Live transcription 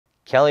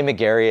Kelly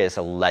McGarry is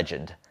a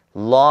legend.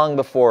 Long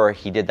before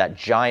he did that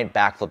giant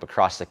backflip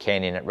across the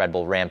canyon at Red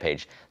Bull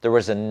Rampage, there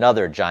was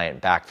another giant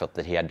backflip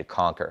that he had to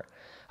conquer.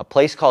 A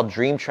place called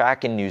Dream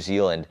Track in New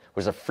Zealand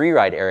was a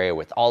freeride area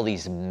with all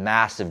these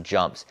massive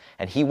jumps,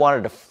 and he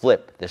wanted to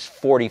flip this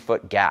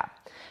 40-foot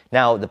gap.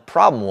 Now, the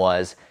problem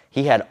was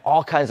he had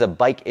all kinds of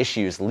bike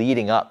issues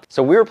leading up.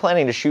 So we were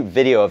planning to shoot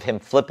video of him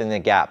flipping the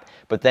gap,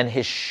 but then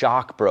his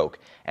shock broke.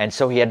 And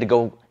so he had to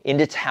go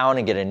into town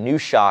and get a new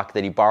shock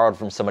that he borrowed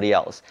from somebody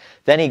else.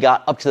 Then he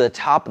got up to the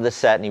top of the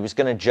set and he was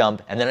gonna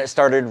jump, and then it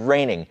started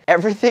raining.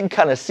 Everything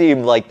kind of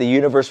seemed like the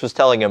universe was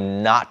telling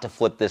him not to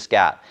flip this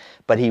gap,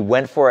 but he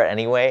went for it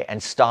anyway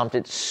and stomped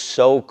it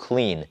so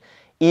clean.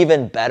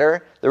 Even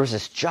better, there was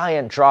this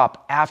giant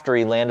drop after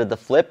he landed the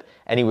flip,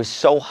 and he was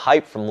so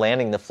hyped from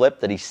landing the flip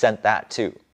that he sent that too.